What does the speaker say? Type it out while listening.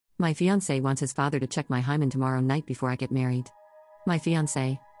My fiance wants his father to check my hymen tomorrow night before I get married. My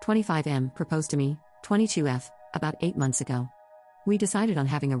fiance, 25M, proposed to me, 22F, about 8 months ago. We decided on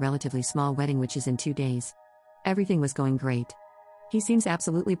having a relatively small wedding, which is in 2 days. Everything was going great. He seems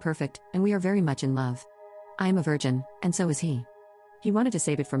absolutely perfect, and we are very much in love. I am a virgin, and so is he. He wanted to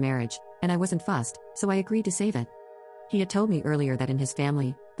save it for marriage, and I wasn't fussed, so I agreed to save it. He had told me earlier that in his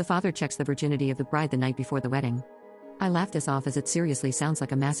family, the father checks the virginity of the bride the night before the wedding. I laughed this off as it seriously sounds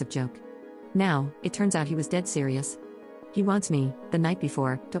like a massive joke. Now, it turns out he was dead serious. He wants me, the night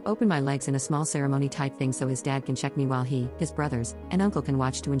before, to open my legs in a small ceremony type thing so his dad can check me while he, his brothers, and uncle can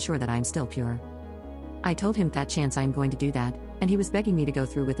watch to ensure that I am still pure. I told him that chance I am going to do that, and he was begging me to go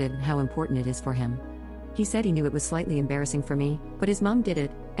through with it and how important it is for him. He said he knew it was slightly embarrassing for me, but his mom did it,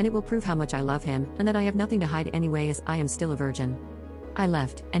 and it will prove how much I love him and that I have nothing to hide anyway as I am still a virgin. I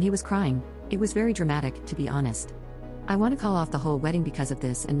left, and he was crying. It was very dramatic, to be honest. I want to call off the whole wedding because of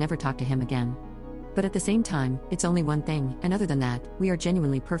this and never talk to him again. But at the same time, it's only one thing, and other than that, we are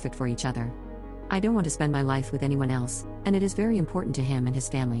genuinely perfect for each other. I don't want to spend my life with anyone else, and it is very important to him and his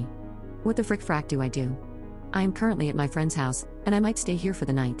family. What the frick frack do I do? I am currently at my friend's house, and I might stay here for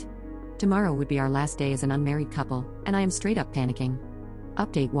the night. Tomorrow would be our last day as an unmarried couple, and I am straight up panicking.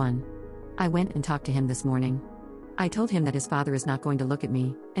 Update 1. I went and talked to him this morning. I told him that his father is not going to look at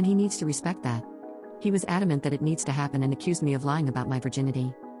me, and he needs to respect that. He was adamant that it needs to happen and accused me of lying about my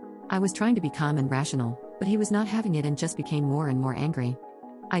virginity. I was trying to be calm and rational, but he was not having it and just became more and more angry.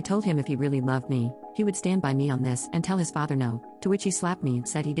 I told him if he really loved me, he would stand by me on this and tell his father no, to which he slapped me and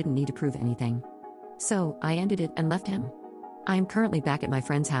said he didn't need to prove anything. So, I ended it and left him. I am currently back at my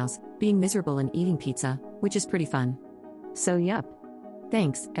friend's house, being miserable and eating pizza, which is pretty fun. So yup.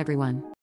 Thanks, everyone.